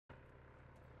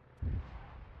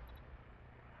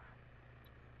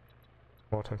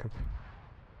Mortar.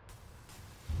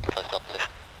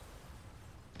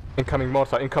 Incoming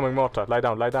mortar, incoming mortar. Lie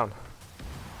down, lie down.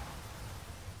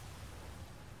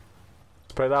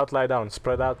 Spread out, lie down.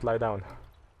 Spread out, lie down.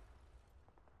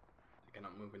 I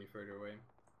cannot move any further away.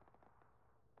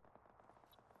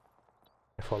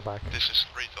 I fall back. This is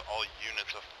 3 to all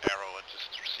units of Arrow. I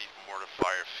just received mortar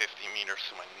fire 50 meters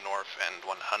to my north and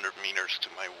 100 meters to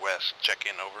my west. Check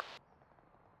in, over.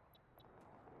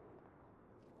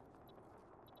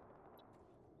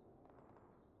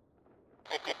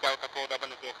 Okay, Delta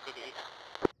 4WSCD.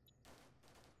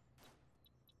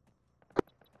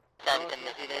 Delta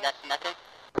Missouri, that's nothing.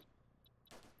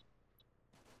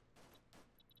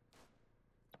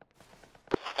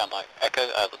 Stand by. Echo,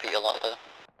 repeat your last there.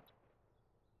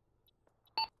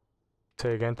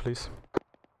 Say again, please.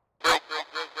 Break.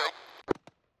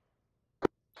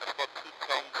 I've got 2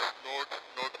 counts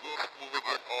northwest, moving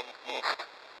in on east.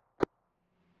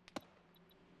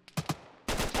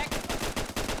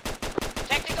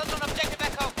 Technicals on objective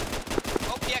Echo.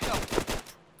 OP Echo.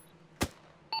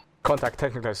 Contact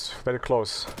technicals, very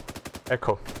close.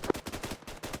 Echo.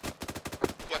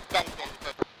 Yes, thanks,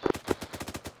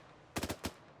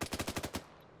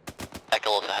 Echo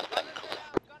also has technicals.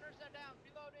 Gunners are down.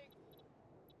 Reloading.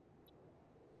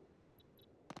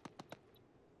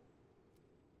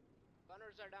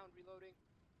 Gunners are down. Reloading.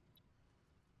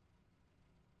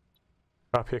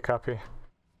 Copy, copy.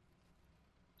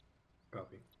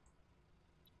 Copy.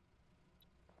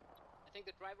 I think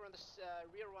the driver on the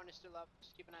rear one is still up.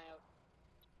 Just keep an eye out.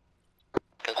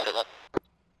 Still up.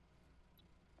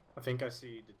 I think I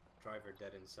see the driver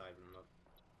dead inside, I'm not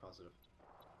positive.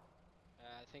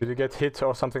 I think. Did you get hit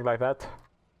or something like that?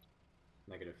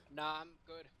 Negative. Nah, I'm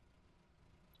good.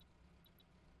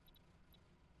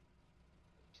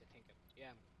 I think.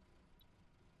 Yeah.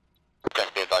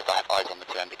 Just be advised, I have eyes on the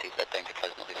 2 MBTs, they're danger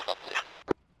close, not leaving stop position.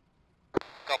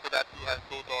 Copy that, you have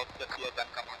 2 doors, the 2 of them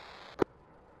come on.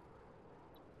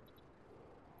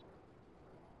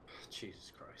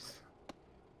 Jesus Christ.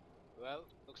 Well,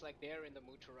 looks like they're in the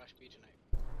mood to rush B tonight.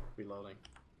 Reloading.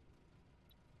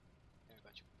 Yeah, I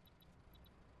got you.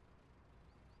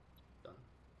 Done.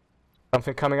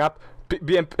 Something coming up.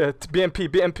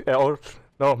 BMP, or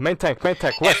no, main tank, west,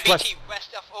 MBT, west.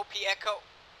 west of OP Echo.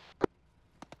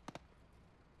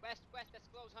 West, that's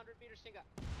close, 100 meters, Singa.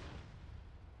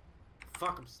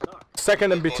 Fuck, I'm stuck.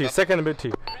 Second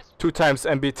MBT. 2 times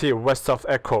MBT, west of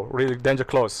Echo. Really danger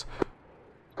close.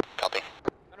 Copy.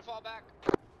 Gonna fall back.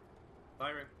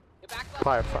 Firing. Get back left.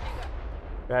 Fire. Singa.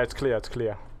 Yeah, it's clear, it's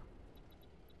clear.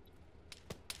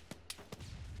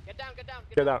 Get down.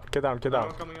 Get down.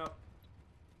 Arrow coming up.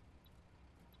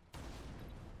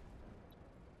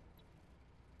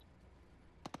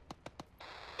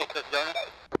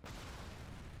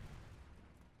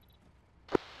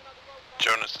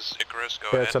 Jonas, this is Icarus, go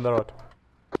Yeah, ahead. it's on the road.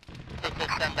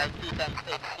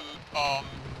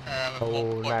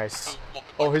 Oh, nice.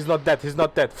 Oh, he's not dead.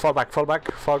 Fall back. And,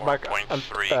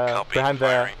 4.3, copy, behind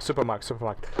firing. the supermarket.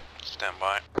 Stand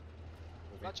by.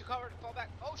 Got you covered, fall back.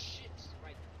 Oh shit!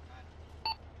 Right.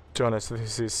 Jonas,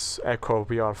 this is Echo.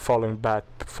 We are falling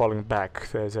back.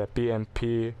 There's a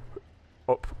BMP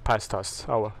up past us.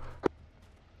 Our.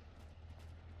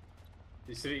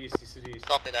 The city is.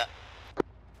 Copy that.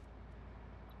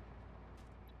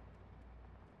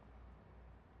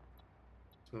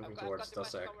 It's moving I've towards got the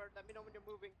west Dussac. covered. Let me know when you're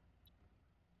moving.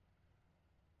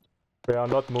 We are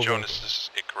not moving. Jonas, this is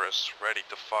Icarus, ready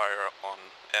to fire on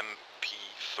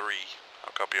MP3.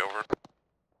 I'll copy, over.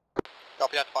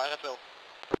 Copy that, fire at will.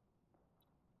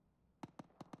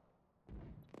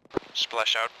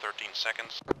 Splash out, 13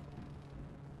 seconds.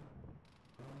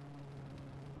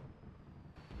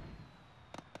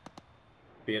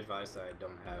 Be advised I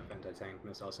don't have anti-tank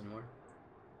missiles anymore.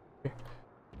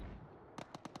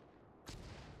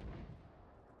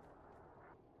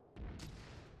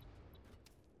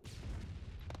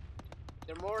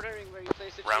 They're mortaring where you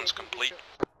place it. Rounds complete.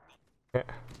 Yeah.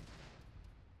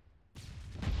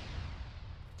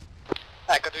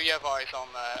 Echo, do you have eyes on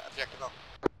objective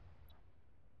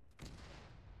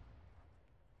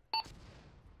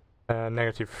up?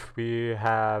 Negative. We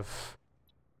have.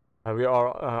 We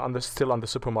are still on the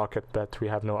supermarket, but we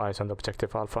have no eyes on the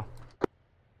objective Alpha.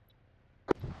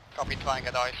 Copy, try and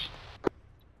get eyes.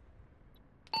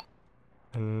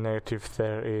 Negative.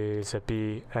 There is a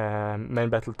B. Main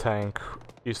battle tank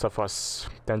east of us.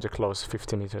 Danger close,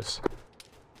 50 meters.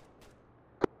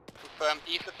 Confirm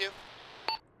east of you?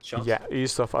 Shots? Yeah,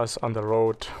 east of us on the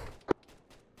road.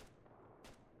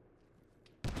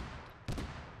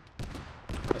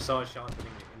 I saw a shot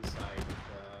hitting the inside of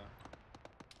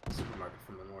the supermarket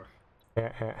from the north.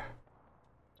 Yeah.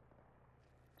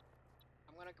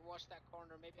 across that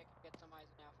corner. Maybe I can get some eyes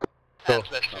on Alpha. Cool.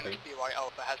 As soon as BY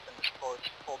Alpha has been destroyed,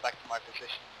 fall back to my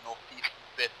position northeast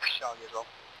with Charlie as well.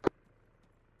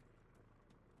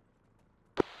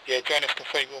 Yeah, Jonas,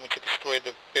 confirm you want me to destroy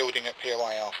the building at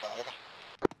POI Alpha, over.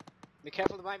 Be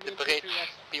careful, there might be The bridge, infantry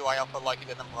west. POI Alpha likely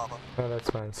the number Alpha. Oh, that's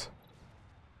fine.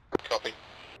 Copy.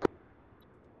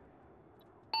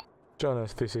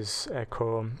 Jonas, this is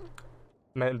Echo.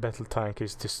 Main battle tank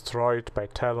is destroyed by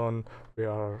Talon. We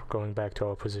are going back to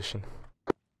our position.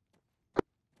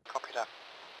 Copy that.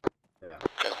 Yeah.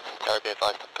 Gary, be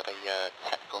advised, I've got a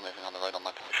tactical moving on the road on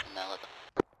my position now, over.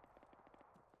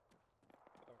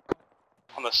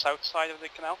 On the south side of the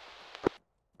canal?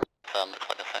 Looks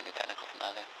like a friendly technical from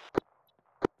earlier.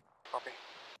 Copy.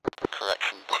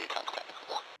 Correction, 2 tank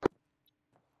technical.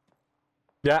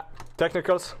 Yeah,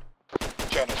 technicals.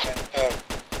 Jonathan,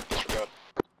 disregard.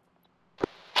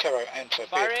 Terro enter, be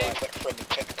advised that friendly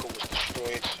technical was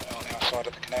destroyed on our side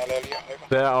of the canal earlier, over.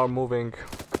 They are moving.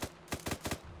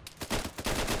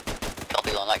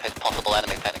 Copy, on that case, possible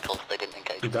enemy technicals, they didn't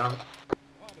engage. Keep down.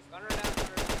 Gunner down, gunner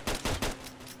down.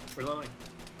 Reloading.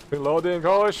 Reloading.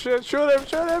 Oh shit! Shoot him!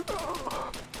 Shoot him!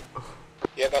 Oh.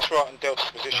 Yeah, that's right, in Delta's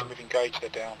position, we've engaged, they're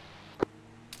down.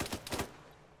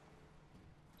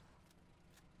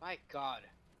 My god.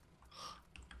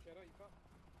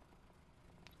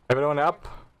 Everyone up?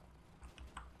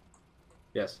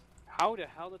 Yes. How the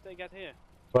hell did they get here?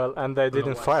 Well, and they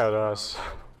didn't west. fire us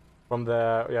from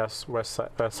the west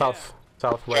side, southwest.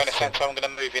 Jonathan, so I'm going to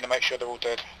move in and make sure they're all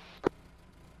dead.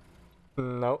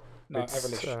 No. No, it's,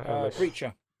 Avalish. Avalish.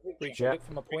 Breacher. Breacher, Yeah. look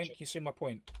for my point. Can you see my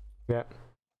point? Yeah.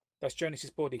 That's Jonas's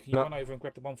body. Can you No. run over and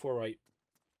grab the 148?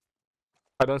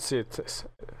 I don't see it.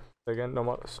 Again, no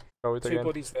more. Go it Two again.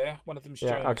 bodies there. One of them's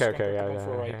Yeah. Jonas. Okay. Go and Okay. grab Yeah. the Yeah.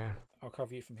 148. Yeah. I'll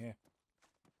cover you from here.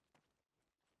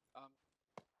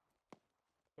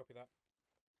 Copy that.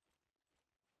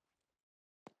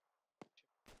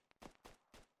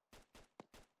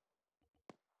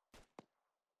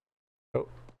 Oh.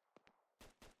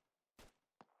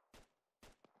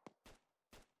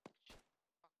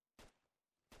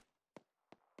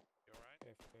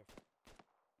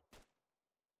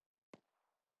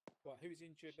 Right, who's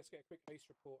injured? Let's get a quick ACE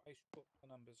report. ACE report for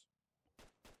the numbers.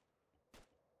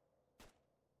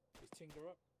 Is Tinga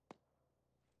up?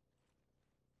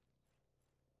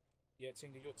 Yeah,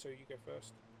 Tinga, you're 2. You go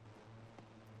first.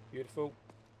 Beautiful.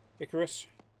 Icarus.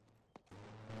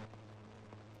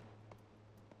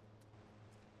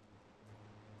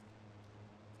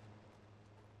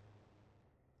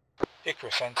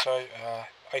 Icarus, Santo,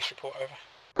 ACE report over.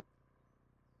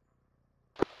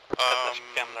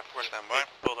 Stand by.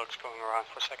 Bulldog's going around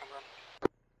for a second run.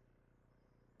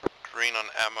 Green on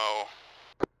ammo.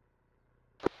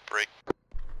 Break.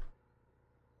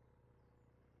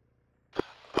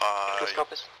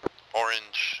 Copies.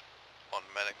 Orange on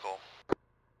medical.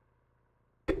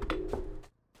 And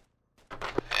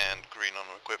green on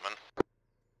equipment.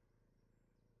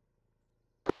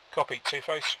 Copy,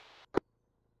 Two-Face.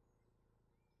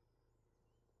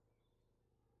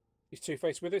 Is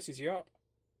Two-Face with us? Is he up?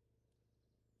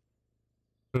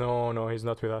 No, no, he's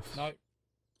not with us. No.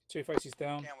 Two-Face is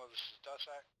down.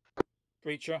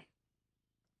 Breacher.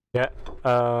 Yeah.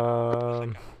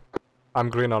 I'm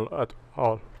green at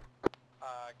all.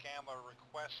 Gamma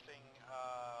requesting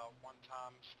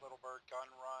one-time Littlebird gun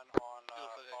run on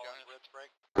fallen grids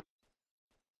break.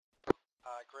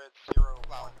 Grid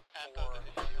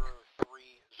 01430.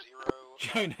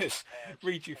 Jonas,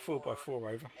 read you 4x4 over.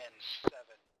 And 7.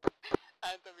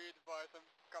 And the advise I'm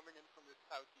coming in from the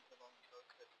southeast along the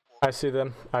I see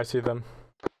them. I see them.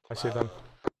 I see them.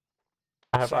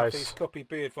 I have eyes. Southeast, copy,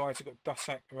 be advised, I've got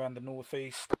Dussack around the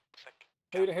northeast.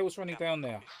 Who the hell's running down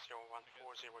there?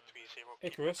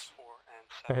 Icarus?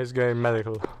 He's going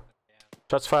medical.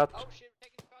 Shots fired. Oh shit, we're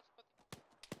taking shots, but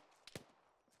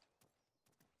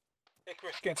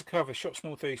Icarus, get into cover, shots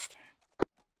northeast.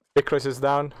 Icarus is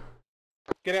down.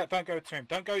 Get out, don't go to him,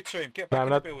 don't go to him, get No, back I'm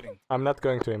in not. the building. I'm not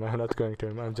going to him. I'm not going to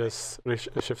him. I'm just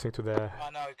shifting to the. I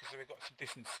know, because we've got some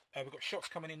distance. We've got shots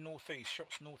coming in northeast,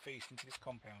 shots northeast into this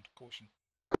compound, caution.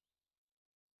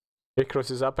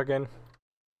 Icarus is up again.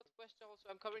 northwest also.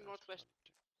 I'm covering northwest.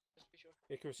 Just be sure.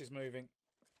 Icarus is moving.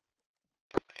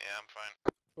 Yeah, I'm fine.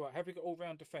 Right, have we got all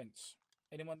round defence?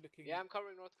 Anyone looking Yeah, I'm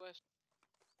covering northwest.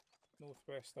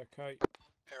 northwest, okay.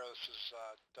 Arrow, this is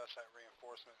Dussack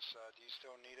reinforcements. Do you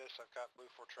still need us? I've got Blue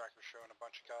 4 trackers showing a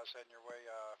bunch of guys heading your way.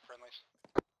 Friendlies?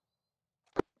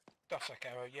 Dussack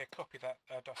arrow, yeah, copy that.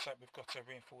 Dussack, we've got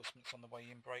reinforcements on the way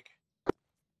in break.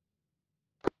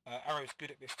 Arrow's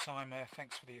good at this time,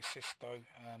 thanks for the assist though.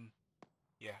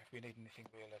 Yeah, if we need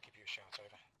anything we'll give you a shout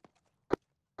over.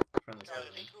 Friendly's Charlie,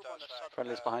 coming. this is Dussac.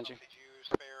 Friendly's behind you. Could you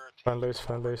spare a team Friendlies, to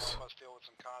friendlies. help us deal with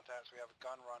some contacts? We have a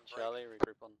gun run break Charlie,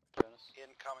 regroup on Jonas.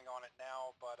 incoming on it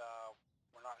now, but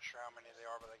we're not sure how many they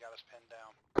are, but they got us pinned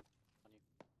down.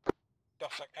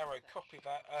 Dussac, Arrow, copy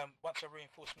that. Once our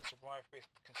reinforcements arrive, we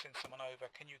can send someone over.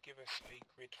 Can you give us a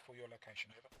grid for your location?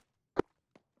 Over.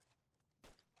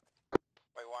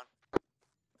 Wait, one.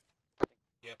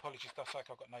 Yeah, apologies, Dussac,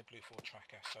 I've got no Blue 4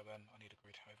 tracker, so I need a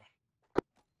grid. Over.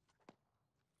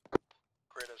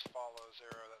 Grid as follows, 0,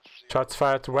 that's 0. Shots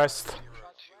fired west. 028,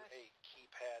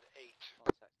 keypad 8.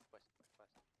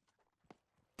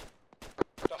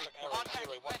 Dussac,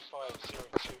 Arrow,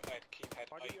 01508, keypad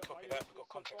 8, copy that. We've got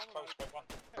contacts close, wait one.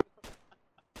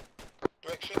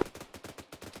 Direction?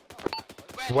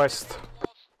 West.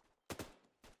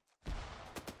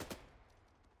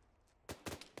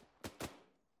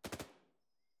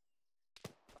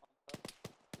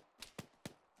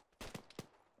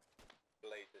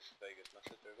 Latest Vegas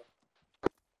message, over.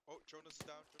 Oh, Jonas is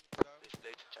down, Jonas is down. This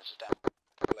Blade, Jonas is down.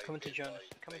 Coming to Jonas,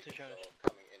 coming to Jonas.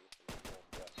 Coming in from the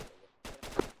northwest, over.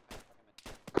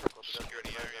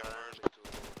 Security area armed.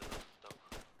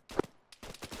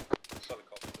 Solid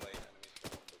copy, Blade, enemies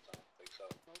from off the town, big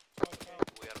south.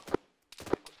 We are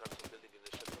construction building in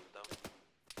the shuttle down.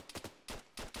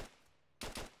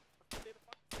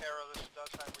 Arrow, this is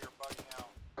Dussac, we are bugging out.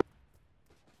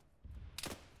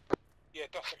 Yeah,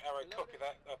 Dussac, Arrow, copy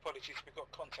that. Apologies, we've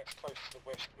got contacts close to the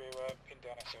west. We're pinned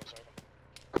down ourselves, over.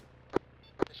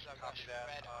 This is copy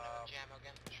that.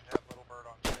 Should have Little Bird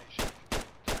on station.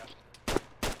 Task.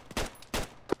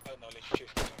 Oh no, let's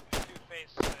choose the same.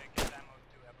 Two-face, get ammo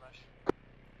to Avalanche.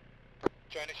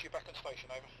 Jonas, you back on station,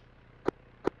 over.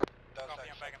 Copy,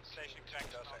 I'm back on station,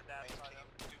 tracking on that main side team. of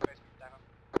two-face, get ammo.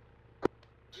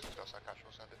 Dussac,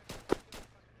 actual send it.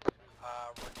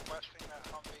 Requesting that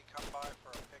Humvee come by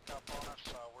for a pickup on us.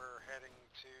 We're heading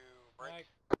to break.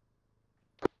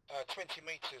 20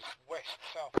 metres west,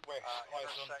 southwest, eyes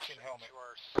on tin Intersection helmet. to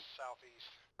our southeast.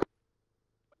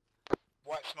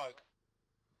 White smoke.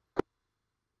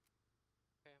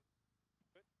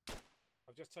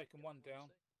 I've just taken one down.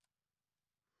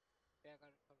 Yeah, I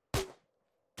got it.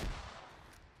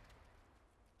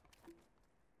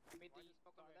 Made the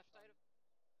smoke on the left side of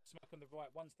Smoke on the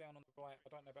right, one's down on the right, I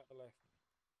don't know about the left.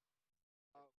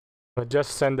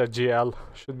 Just send a GL.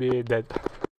 Should be dead.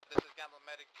 This is Gamma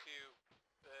Medic 2,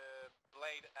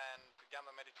 Blade, and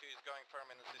Gamma Medic 2 is going firm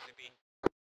in the CCP.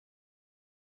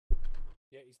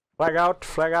 Yeah, he's Flag out,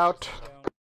 flag out, down.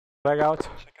 flag out,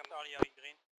 Second Charlie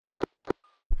green.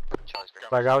 Charlie's green.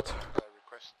 flag out.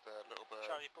 Request Little Bird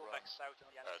Charlie pull run, back south in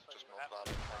the end. just north of our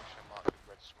location, marked with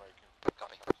red smoking.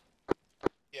 Copy.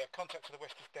 Yeah, contact to the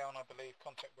west is down, I believe.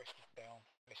 Contact west is down.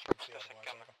 Unless you can see Dussac,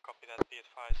 otherwise, over. copy that, be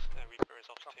advised, Reaper is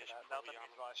off station. Delta be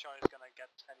advised, Charlie's gonna get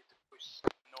ready to push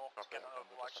north, Copy get that, on Delta,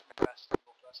 overwatch Dussac. west,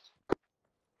 northwest.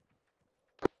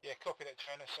 Yeah, copy that,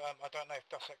 Jonas. I don't know if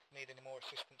Dussac need any more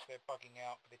assistance. They're bugging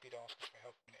out, but they did ask us for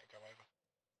help a minute ago, over.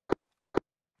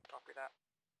 Copy that.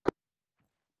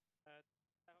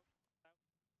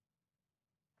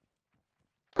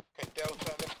 Okay,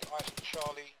 Delta, left to eyes on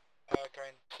Charlie,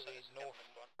 going to the north.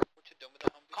 What you done with the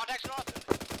Humvee? Contacts north!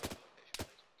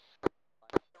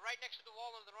 They're right next to the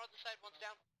wall on the northern side, one's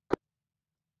down.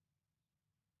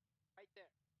 Right there.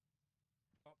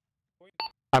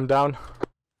 I'm down.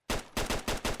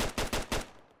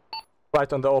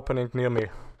 Right on the opening near me.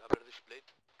 Raj,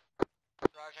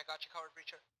 I got you covered,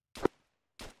 breacher.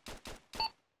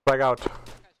 Flag out. Guys down.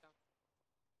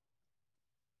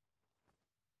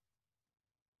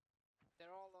 They're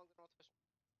all along the northwest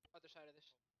other side of this.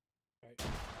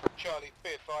 Charlie,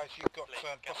 be advised, you've got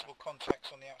possible contacts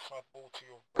on the outside wall to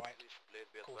your right. Blade,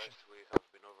 be Caution. advised, we have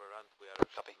been overrun. We are now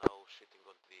sitting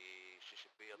on the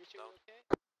CCP Breacher, you okay?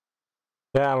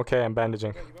 Yeah, I'm okay, I'm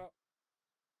bandaging. Get you up.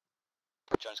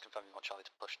 Jones confirming you want Charlie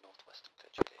to push northwest to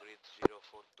GK. Grid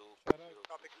 042. Shadow.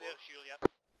 Copy clear, Julia.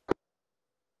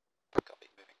 Copy,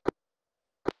 moving.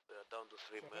 We are down to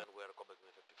 3 men, we are combat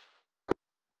effective.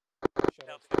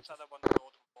 Shadow. Delta gets set up on the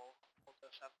northern wall.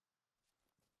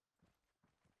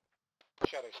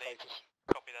 Shadow Blade. status.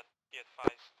 Copy that, be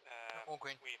advised, All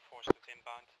green. reinforcements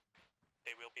inbound.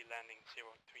 They will be landing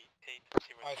 038,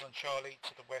 Eyes on Charlie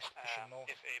to the west, pushing north.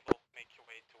 If able, make your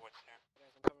way towards there. Guys,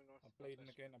 I'm coming north. I'm bleeding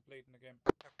again, I'm bleeding again.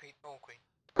 Repeat, all green.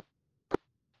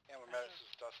 Gamma Medic, this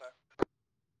is Dussac.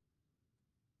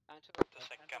 And to the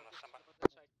Dussac, and Gamma, to the somebody. other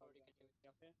side, already continuing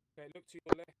up here. Okay, look to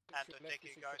your left. And look to to your left, take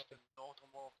you this is guys to Charlie. the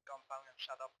northern wall of the compound and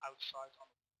set up outside on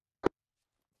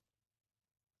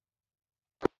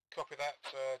Copy that,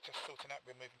 just sorting out,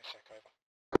 we're moving a sec over.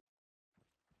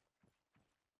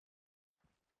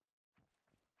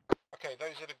 Okay,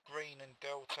 those are the green and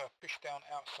Delta. Push down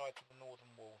outside to the northern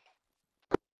wall.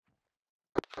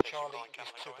 Charlie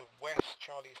is to the west.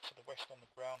 Charlie is to the west on the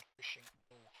ground, pushing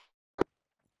north.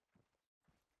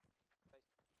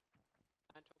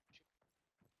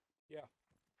 Yeah.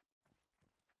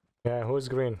 Yeah, who's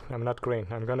green? I'm not green.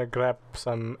 I'm gonna grab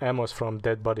some ammos from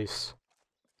dead bodies.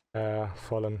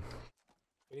 Fallen.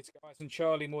 We need to get eyes on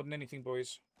Charlie more than anything,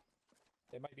 boys.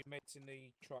 There may be meds in the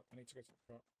truck. I need to go to the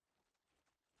truck.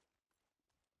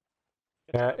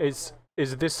 Is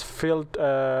this field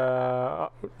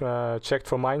checked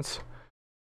for mines?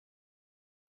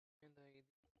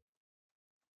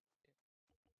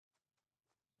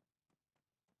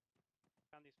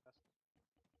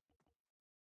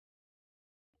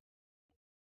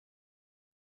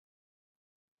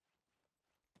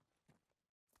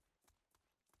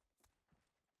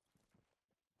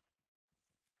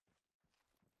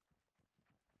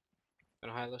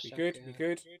 Be good, be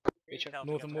good.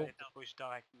 Northern wall. Push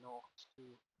direct north to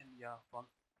India 1.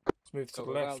 Let's move to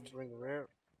the left.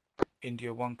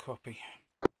 India 1, copy.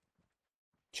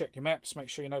 Check your maps, make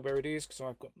sure you know where it is, because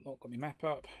I've not got my map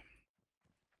up.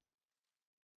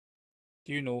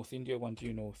 Due north, India 1,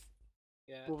 due north.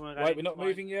 Yeah. Wait, we're not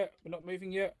moving yet. We're not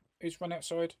moving yet. Who's run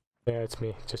outside? Yeah, it's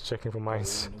me. Just checking for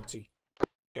mines. Oh, naughty.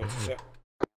 Go to set.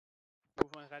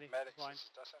 Movement ready. Fine.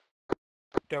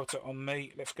 Delta on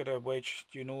me. Let's go to wedge.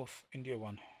 Due north, India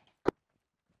 1.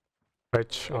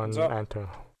 Wedge on enter.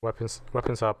 Weapons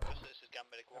up. This is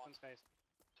Gambic 1. Weapons phase.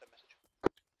 Send message.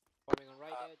 Forming on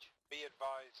right edge. Be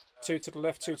advised. 2 to the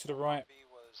left, 2 to the right.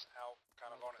 Was out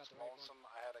kind of on its lonesome.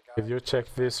 I had a guy Did you check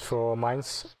this for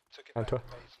mines? Enter.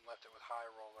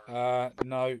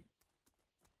 No.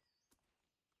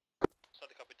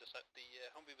 Sorry, copied the set. The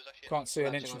Humvee was actually Can't see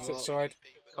an entrance at the side.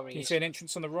 Can you see an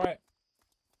entrance on the right?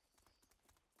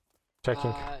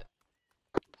 Checking.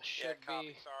 Should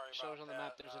be. Shows on the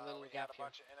map there's a little gap here.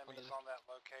 On that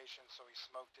location, so we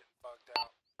smoked it and bugged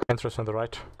out. Entrance on the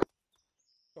right.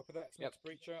 Copy that. Yep.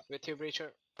 Breacher. With you,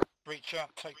 breacher. Breacher.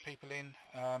 Take people in.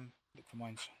 Look for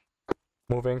mines.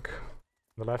 Moving.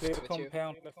 The left. Clear the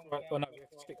compound. Left, right. Oh no, we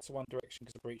have to stick to one direction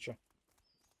because of breacher.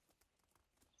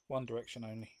 One direction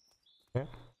only. Yeah.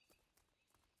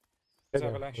 Is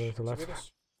Avalash to the left. with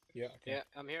us? Yeah. Okay. Yeah,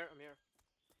 I'm here.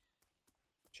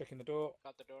 Checking the door.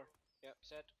 Got the door. Yep,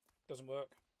 set. Doesn't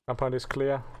work. Compound is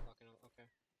clear. Okay.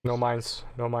 No mines.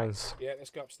 No mines. Yeah, let's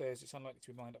go upstairs. It's unlikely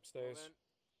to be mined upstairs.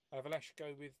 Avalash,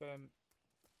 go with No,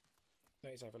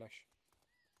 it's Avalash.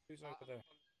 Who's over there?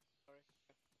 Sorry.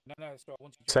 No, that's right. I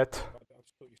wanted you Set. I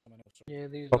just thought you were someone else. Yeah,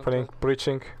 these Opening.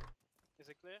 Breaching. Is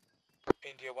it clear?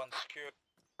 India 1 secured.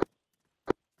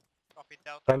 Copy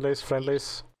Delta. Friendlies.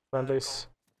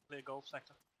 Clear Gulf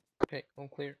sector. Okay, all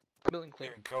clear. Building clear.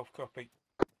 Clearing Gulf, copy.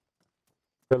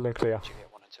 Building clear.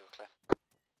 Juliet 1 and 2 are clear.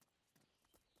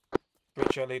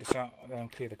 Breacher, lead us out.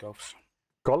 Clear the Gulfs.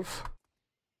 Golf.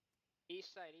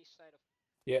 East side of.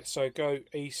 Yeah, so go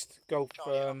east. Gulf.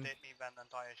 Charlie, update me when the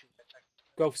entire shoot gets checked.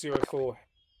 Gulf 04.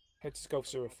 Head to Gulf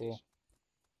 04.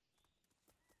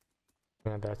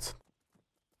 Yeah, that's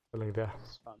building there.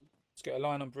 It's fun. Let's get a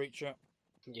line on Breacher.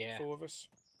 Yeah. 4 of us.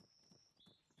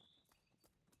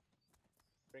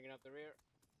 Bringing up the rear.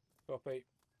 Copy.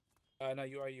 No,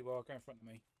 you are. Go in front of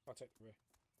me. I'll take the rear.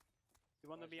 You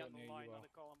want to be on the near line you on are. the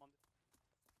column on the...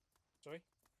 Sorry?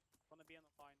 Want to be on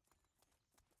the line.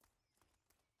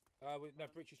 No,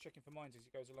 Breacher's checking for mines as he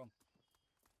goes along.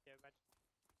 Yeah, right.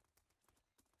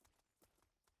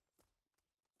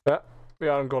 Yeah, we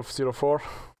are on Golf 04.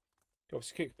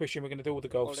 Gulf, keep pushing. We're going to do all the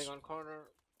Gulfs. Holding on corner.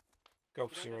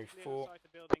 Gulf You don't have to clear 04. inside the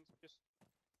buildings, just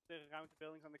clear around the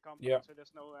buildings on the compound, Yeah. so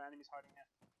there's no enemies hiding here.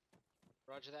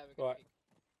 Roger that. We're Right.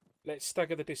 Let's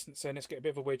stagger the distance then. Let's get a bit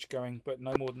of a wedge going, but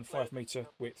no more than 5 metre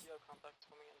width.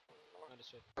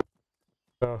 Understood.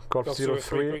 Golf Gulf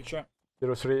 03. Breacher.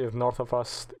 03 is north of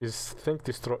us. Is think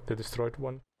the destroyed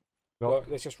one. No. Well,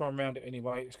 let's just run around it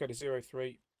anyway. Let's go to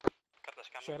 03.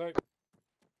 Shadow.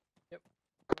 Yep.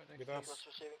 With us.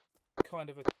 Kind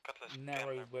of a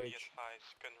narrow wedge.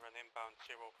 Gun run inbound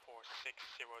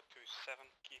 046027,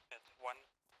 keep it 1,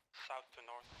 south to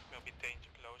north, will be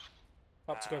danger close.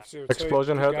 Up to Gulf 02.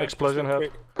 Explosion Keep heard, going. explosion Let's do heard.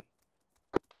 it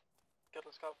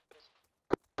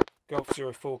quick. Gulf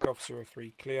 04, Gulf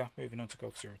 03 clear. Moving on to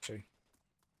Gulf 02.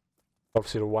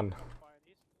 Golf 01.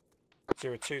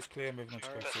 02 is clear. Moving on to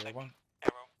Gulf 01.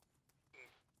 Arrow.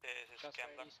 This is Shots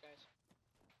Gambler. fired east, guys.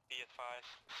 Be advised,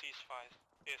 ceasefire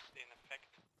is in effect.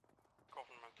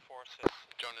 Government forces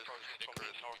Jonas, from the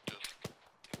north just to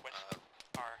west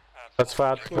are... That's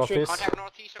fired. Well, Northeast. Contact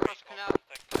northeast across the canal.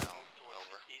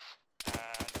 over. East, to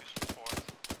support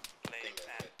Blade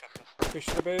and Cutlass. Push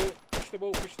the wall. Push the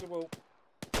wall. Push the wall.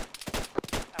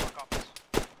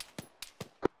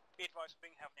 advised,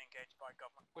 being heavily engaged by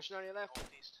government. Pushing on your left.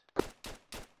 Northeast.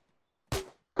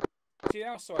 The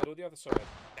outside or the other side?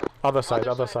 Other side,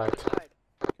 other side.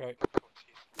 Okay.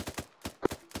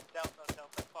 Delta,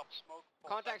 pop smoke.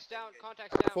 Contacts down,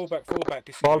 contacts down. Fall back, fall back.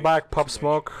 Fall Disengage, back, pop disengage.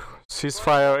 smoke.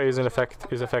 Ceasefire is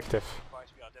effective.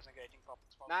 Advised, we are disengaging pop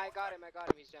smoke. Nah, I got him,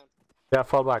 he's down. Yeah,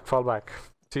 fall back, fall back.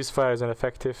 Ceasefire is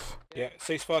ineffective. Yeah,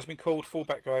 ceasefire's been called. Fall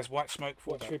back, guys. White smoke,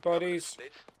 fall back. 3 bodies.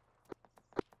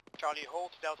 Charlie,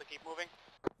 hold. Delta, keep moving.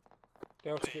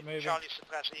 Delta, keep moving. Charlie,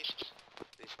 suppress east.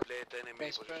 They spread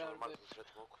out a bit.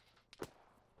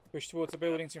 Push towards the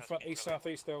buildings in front, east, south,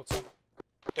 east, Delta.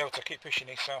 Delta, keep pushing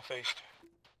east, south, east.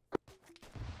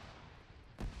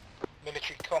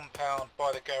 Military compound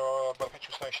by the garage, by the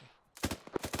petrol station.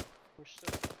 We're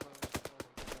still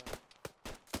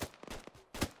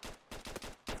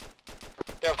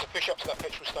Delta, push up to that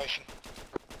petrol station.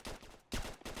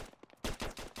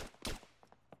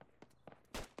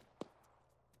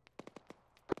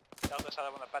 Delta staat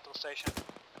op een petrol station.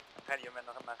 Ready, je bent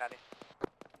nog maar ready.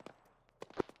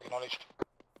 Acknowledged.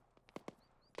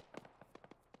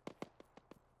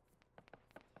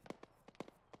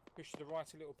 Push to the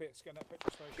right a little bit, scan that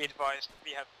petrol station. Be advised,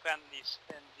 we have friendlies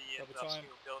in the Double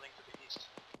industrial time. building to the east.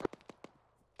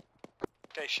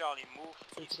 Okay, Charlie, move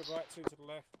 2 east. to the right, 2 to the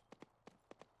left.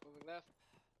 moving left.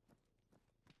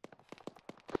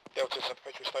 Delta's at the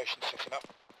petrol station, setting up.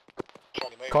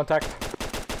 Charlie, move. Contact. Be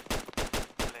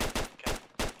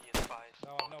advised.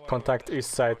 No, I've no idea. Contact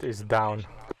east side is down.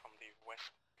 From the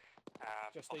west.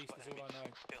 Just east is all I know.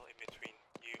 Still in between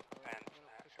you and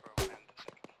Arrow and the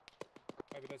second.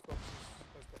 Maybe those boxes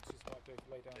might do to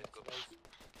lay down next to those.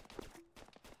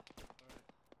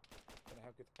 Don't know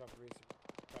how good the cover is.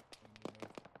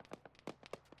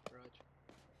 Roger.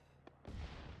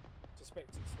 Suspect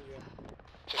it's the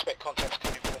suspect contacts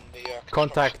coming from the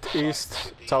Contact construction east, site to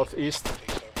the southeast.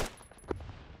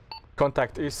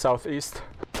 Contact east, southeast.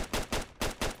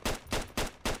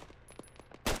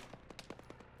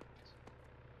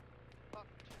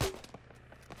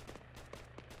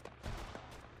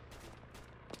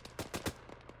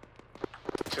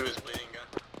 Two is bleeding, gun.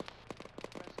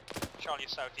 Charlie,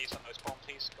 southeast on those palm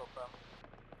trees. Confirm.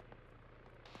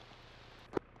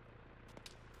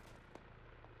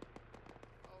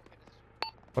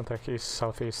 Contact east,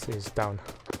 southeast is down.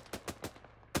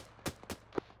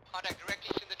 Contact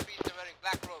directly to the trees, they're wearing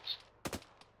black robes.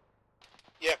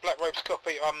 Yeah, black ropes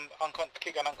copy. I'm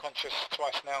kick gun unconscious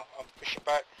twice now. I'm pushing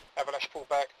back. Avalanche pull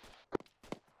back.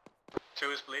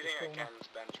 Two is bleeding, I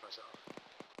can't bench myself.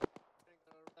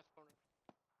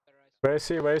 Where is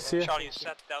he? Where is he? Charlie,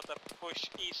 set Delta, push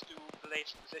east to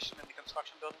Blade's position in the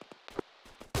construction building.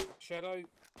 Shadow,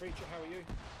 Preacher, how are you?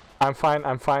 I'm fine,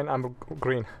 I'm fine, I'm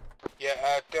green.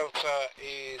 Yeah, Delta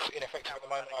is ineffective at the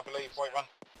moment, I believe. Wait, run.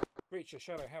 Preacher,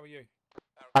 Shadow, how are you?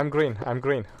 I'm green, I'm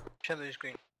green. Shadow is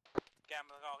green.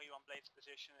 Gamble, are you on Blade's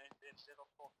position in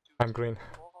 042? I'm green.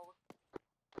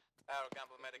 Arrow,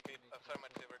 Gamble, medic,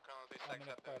 affirmative, we're currently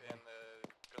accepted in the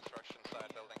construction site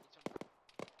building.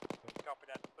 Copy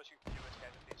that, pushing for you as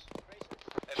casualties.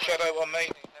 Shadow on me.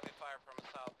 Heavy fire from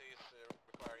southeast,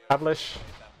 require you. Establish.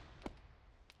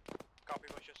 Copy,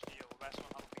 was just for you, west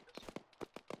 100 meters.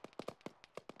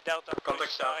 Delta, Contact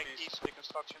push southeast. east to the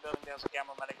construction building, there's a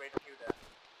Gamble medic ready for you there.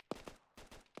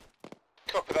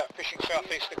 Copy that, pushing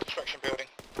southeast to the construction building.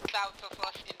 South of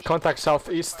us in the Contact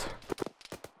southeast.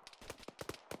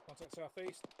 Contact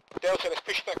southeast. Delta, let's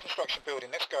push that construction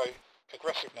building. Let's go.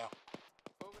 Aggressive now.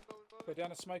 Put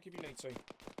down a smoke if you need to.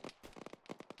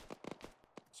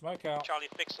 Smoke out. Charlie,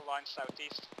 fix the line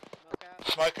southeast.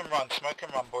 Smoke and run,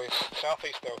 boys.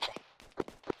 Southeast Delta.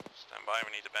 Stand by,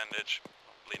 we need a bandage.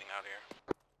 I'm bleeding out here.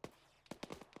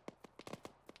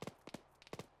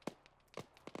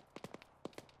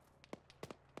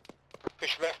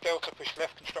 Push left Delta, push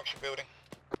left construction building.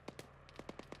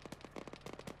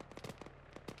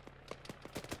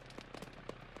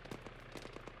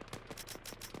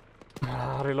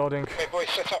 Reloading. Okay boys,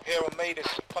 set up here on me.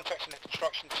 There's contacts in the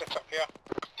construction, set up here.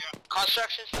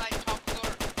 construction site, top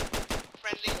floor.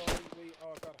 Friendly. So we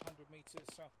are about 100 meters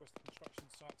southwest of the construction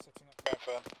site, setting up.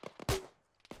 Confirm.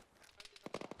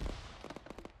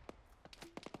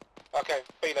 Okay,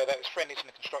 Belo, that was friendlies in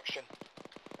the construction.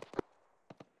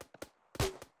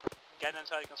 Get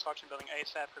inside the construction building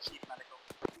ASAP, receive medical.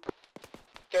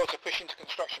 Delta, push into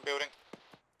construction building.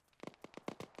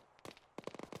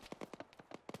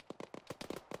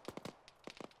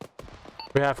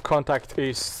 We have contact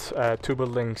east, 2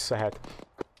 buildings ahead.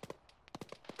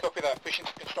 Copy that, push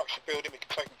into construction building, we can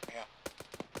take them from here.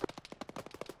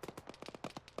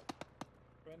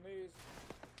 Friendlies.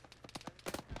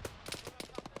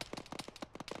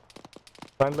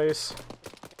 Friendlies.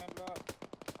 Gambler.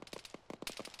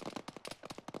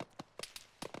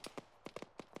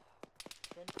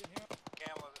 Friends in here.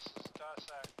 Gambler, this is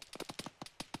Darsak.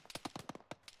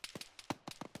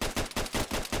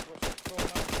 Watch the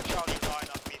corner. Charlie 9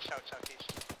 on me, south-southeast.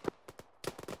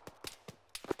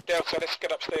 Delta, let's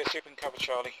get upstairs so you can cover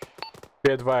Charlie.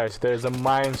 Be advised, there is a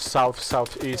mine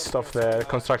south-southeast of the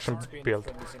construction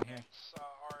build.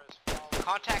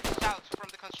 Contact south from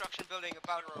the construction building,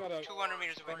 about 200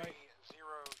 meters away.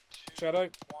 Shadow.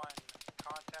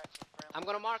 I'm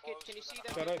gonna mark it. Can you see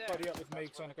them? Shadow, buddy up with me,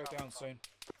 it's gonna go down soon.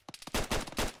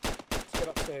 Let's get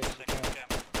upstairs if we can.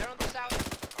 They're on the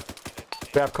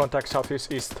south. We have contact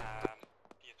southeast east.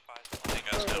 Let's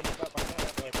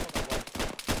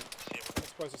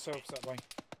close ourselves that way.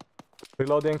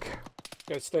 Reloading.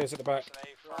 Go stairs at the back.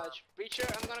 Raj,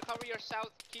 Breacher, I'm gonna cover your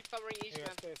south. Keep covering east, Yeah,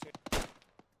 man. stairs here.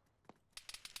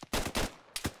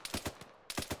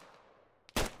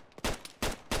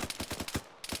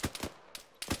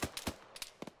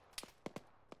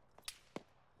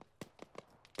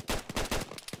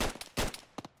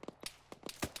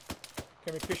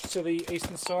 Can we push to the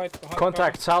eastern side? Behind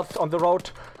Contact south on the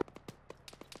road.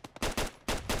 Yeah,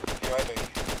 I do.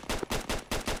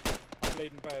 I'm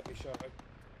bleeding badly, Shadow.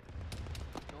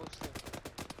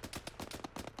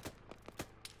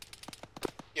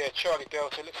 Yeah, Charlie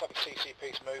Delta, looks like the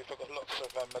CCP's moved. I've got lots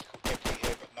of medical deputy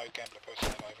here, but no gambler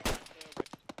personnel over.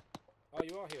 Oh,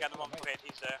 you are here. Get him on parade,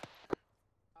 he's there.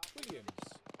 Williams.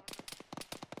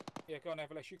 Yeah, go on,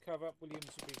 Avalanche, you cover up. Williams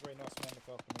would be a very nice man to look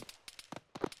after me.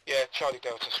 Yeah, Charlie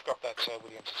Delta, scrub that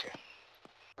Williams is here.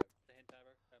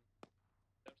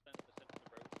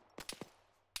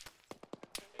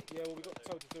 Yeah, well, we got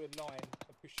told to do a line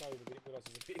and push over, but didn't realise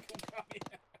there's a vehicle coming. Good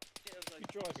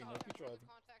driving, though, good driving.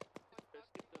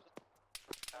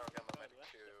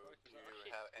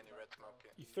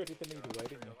 You threaded the needle there,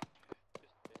 didn't you?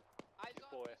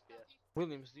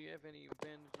 Williams, do you have any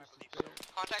bandages to spare?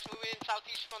 Contacts moving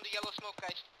southeast from the yellow smoke,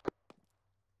 guys.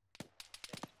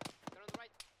 They're on the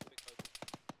right.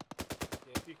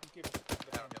 Yeah, if you can give us the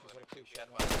bandages, I'd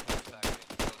appreciate that.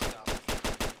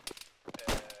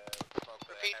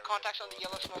 Repeat, contacts on the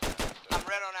yellow smoke. I'm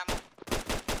red on ammo.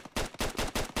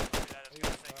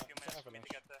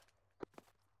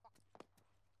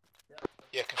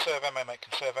 Yeah, conserve ammo, mate,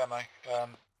 conserve ammo.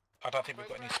 I don't think we've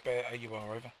got any spare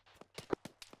AUR over.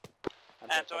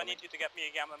 And so I need you to get me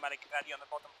a gamma medic ready on the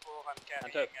bottom floor. I'm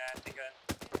carrying Tigger.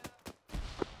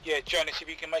 Yeah, Jonas, if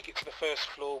you can make it to the first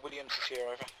floor, Williams is here,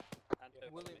 over.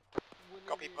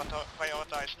 Copy,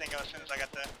 prioritize Stinger as soon as I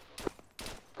get there.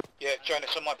 Yeah,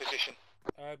 Jonas, on my position.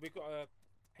 We've got a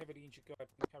heavily injured guy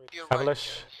carried.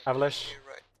 Avalanche. Avalanche.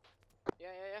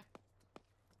 Yeah.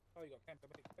 Oh, you got camp.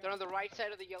 They're on the right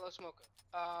side of the yellow smoke.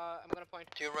 I'm gonna point.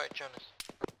 To your right, Jonas.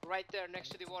 Right there, next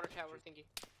to the water tower thingy.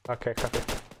 Okay, copy.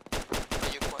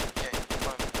 You point, yeah,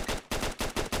 fine.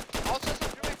 Also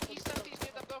some direct east southeast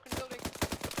near the broken building.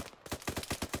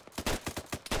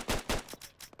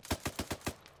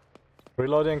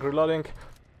 Reloading, reloading.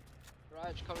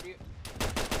 Raj, cover you.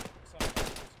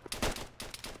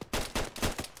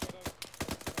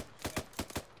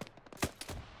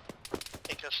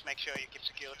 Just make sure you keep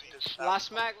security to south.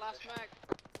 Last mag.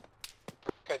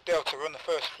 Okay, Delta, we're on the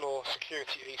first floor,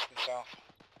 security east and south.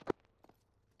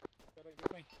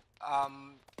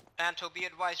 Anto, be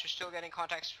advised, we're still getting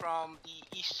contacts from the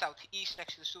east-southeast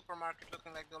next to the supermarket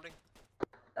looking like building.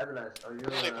 Avalanche, are you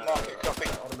Supermarket, copy.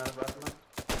 automatic rifleman?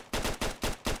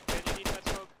 Did you need that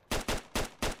smoke?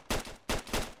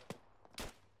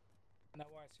 No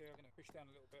worries here, I'm going to push down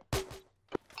a little bit.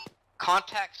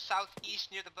 Contact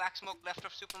southeast near the black smoke left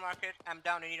of supermarket. I'm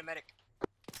down, I need a medic.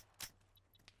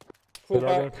 Pull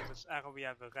back. This is Arrow, we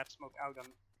have a red smoke out on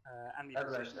enemy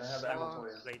Avalanche, positions. I have ammo for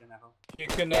you. Late in Arrow. You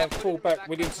can Yeah, pull back.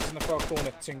 Williams is in the far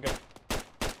corner, Tingo.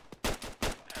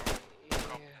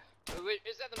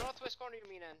 Is that the northwest corner you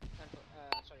mean,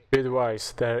 sorry. Be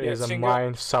advised, there Yeah, is a single.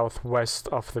 mine southwest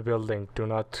of the building. Do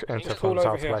not enter Pull from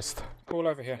over here. southwest. Pull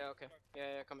over here. Yeah, okay.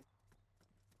 Yeah, coming.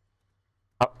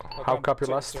 How copy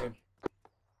last? To him.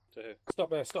 Stop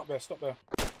there, stop there. Stop,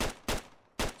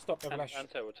 Avalanche.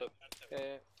 what's up?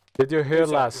 Did you hear Who said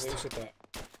last? that?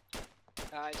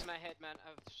 It's my head, man.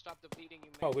 I've stopped the bleeding.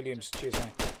 You Oh, Williams, cheers,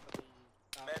 mate.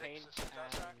 Pain,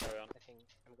 Carry on. I think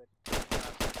I'm good.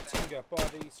 Tingo, by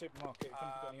the supermarket, if you've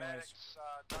got any eyes. Medics,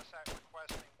 Darsak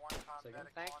requesting one-time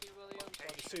medic Thank on you, Williams. By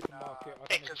the supermarket, I don't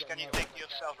know if Just you've can got you any take eyes.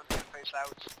 yourself and you face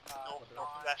out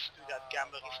northwest to that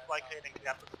gambler? He's like hitting the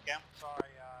gambler again.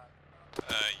 Sorry,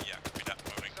 Yeah, copy that,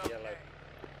 moving.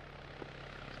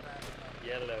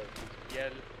 Yellow.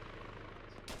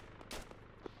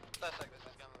 That's like this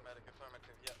is gun medic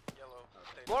affirmative, yeah, yellow,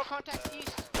 stay More contacts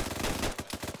east.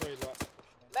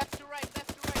 Left to right, guys.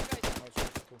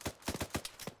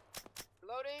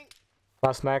 Loading.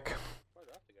 Last mag.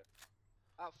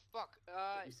 Oh fuck.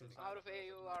 Out of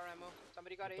AUR ammo.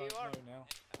 Somebody got AUR? I don't know now.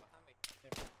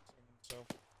 So.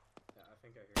 Yeah, I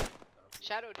think I hear it.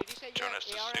 Shadow, did you say you Jonas, have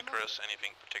this AR is ammo? Icarus.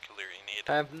 Anything particular you need?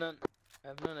 I have none.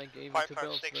 I gave it to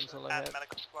Bill, so that's all I and have.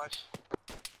 medical supplies.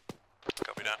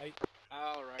 Copy that.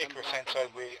 Alright. Icarus Center,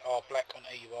 we are black on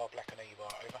AUR, black on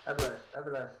AUR, over.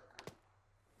 Everlast.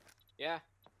 Yeah.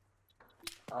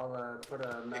 I'll put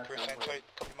a match Icarus on Center, for you.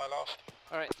 copy my last.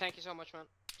 Alright, thank you so much, man.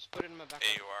 Just put it in my back.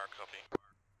 AUR, copy.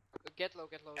 Get low,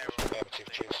 get low.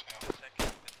 Affirmative, cheers.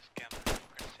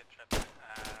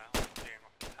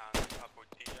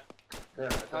 Yeah,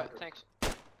 Alright, thanks.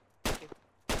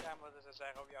 Camera, this is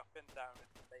Zero. We are pinned down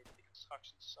at the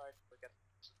construction site. We'll get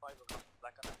survival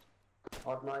black on it.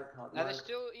 Hot mic, hot That mic. is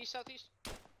still east southeast.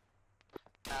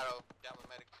 Arrow, Gamma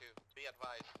Medic 2. Be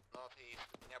advised, northeast,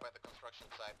 nearby the construction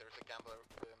site, there's a Gambler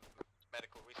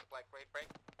medical resupply crate break.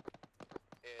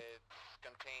 It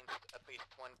contains at least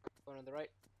 20 One on the right.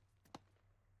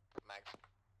 mags.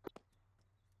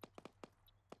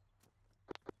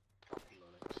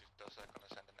 Those are gonna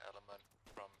send an element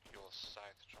from your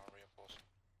side to try and reinforce.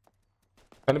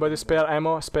 Anybody spare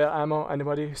ammo? Spare ammo?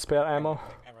 Anybody spare ammo?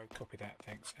 Arrow, copy that.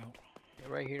 Thanks. Out. Yeah,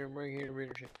 right here,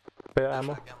 readership. Spare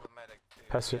ammo?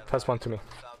 Pass one to me.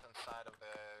 Southern side of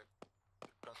the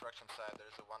construction site,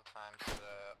 there's a 1x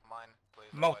mine.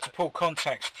 Multiple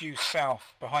contacts due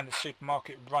south behind the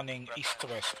supermarket, running east to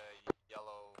west.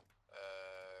 Yellow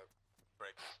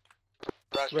bricks.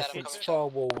 Reference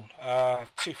firewall,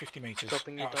 250 meters.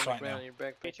 Dropping it Out on of the sight ground, now. your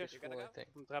backpack Features, is full, I think.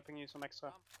 I'm dropping you some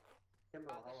extra.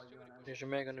 There's your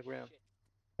mag on the ground.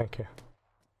 Thank you.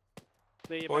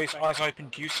 Boys, eyes open,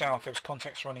 due south. There's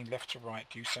contacts running left to right,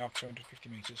 due south 250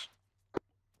 meters.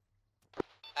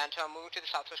 Anton, move to the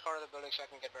southwest corner of the building so I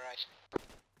can get better eyes.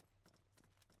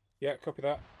 Yeah, copy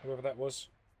that. Whoever that was.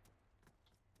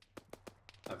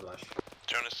 Avalanche.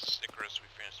 Jonas, this is Icarus. We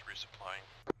finished resupplying.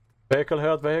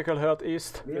 Vehicle heard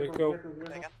east. Vehicle.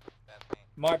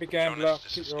 Might be Gambler. Jonas,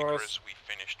 this Keep is your eyes. Icarus. We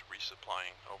finished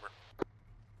resupplying. Over.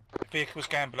 Vehicle's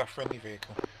Gambler, friendly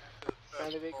vehicle.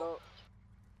 Friendly vehicle.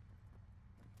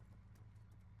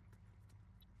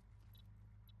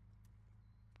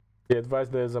 Be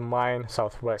advised there's a mine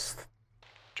southwest.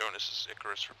 Jonas, this is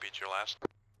Icarus. Repeat your last.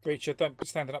 Breacher, don't be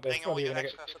standing up there. Hang on, Follow we you get when I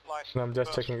get... extra supplies. No, I'm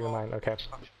just First checking the floor. mine. Okay.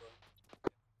 Copy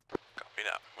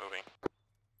that. Moving.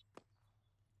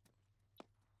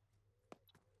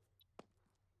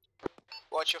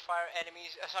 Watch your fire,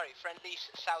 enemies, friendlies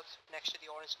south next to the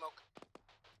orange smoke.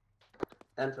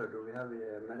 Enter, do we have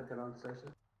a medical on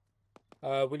station?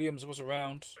 Williams was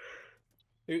around.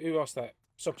 Who asked that?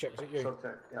 Subject, was it you?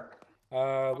 Subject,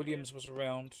 yeah. Williams was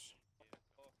around.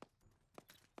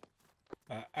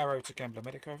 Arrow to Gambler,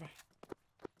 medic over.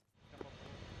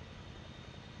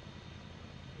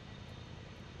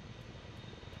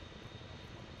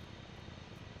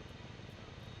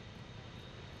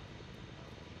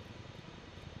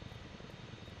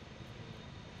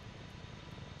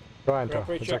 Go Anto,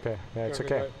 Grab it's Breacher. okay. Yeah, it's Go,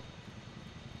 okay. go, go.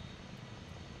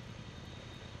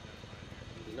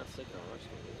 He's not sick on rush.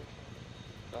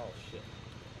 Oh shit.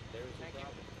 There is a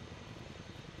problem.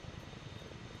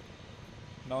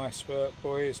 Nice work,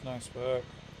 boys. Nice work.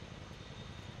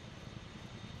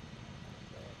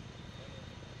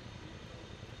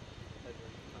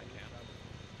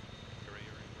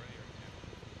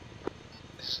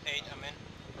 This is 8, I'm in.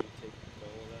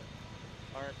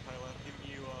 Alright, pilot, I'm giving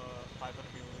you 500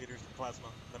 milliliters of plasma.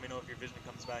 Let me know if your vision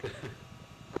comes back.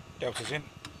 Delta's in.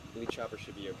 Lead chopper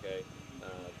should be okay.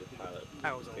 The pilot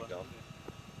picked off.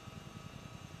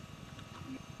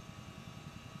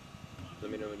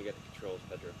 Let me know when you get the controls,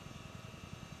 Pedro.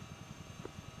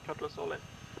 Cutlass all in.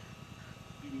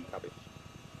 Copy.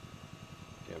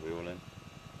 Yeah, we all in.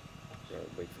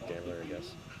 Wait for Gambler, I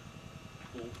guess.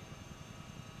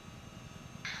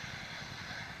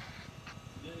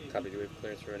 Copy, do we have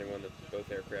clearance for anyone that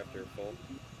both aircraft are full?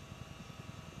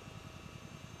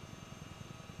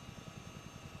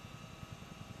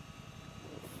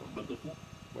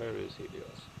 Where is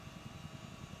Helios?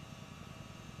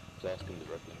 He's asking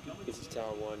directly. This is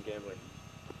Tower 1, Gambler.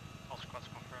 All squads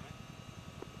confirming.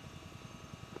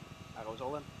 Arrows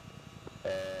all in.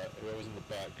 Whoever's in the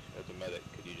back as a medic,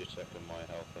 could you just check on my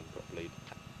health and bleed?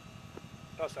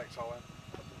 Suspects all in.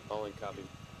 All in, copy.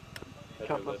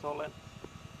 Cutlass all in.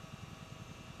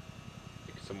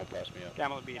 Could someone pass me up?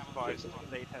 Camel be advised,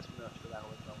 late has been rushed to that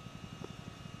window.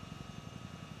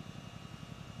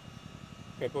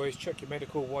 Okay, boys, check your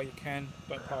medical while you can.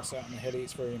 Don't pass out on the heli,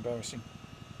 it's very embarrassing.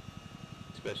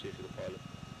 Especially if you're the pilot.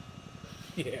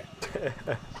 Yeah.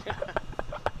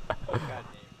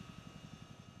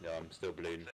 Yeah, I'm still bleeding.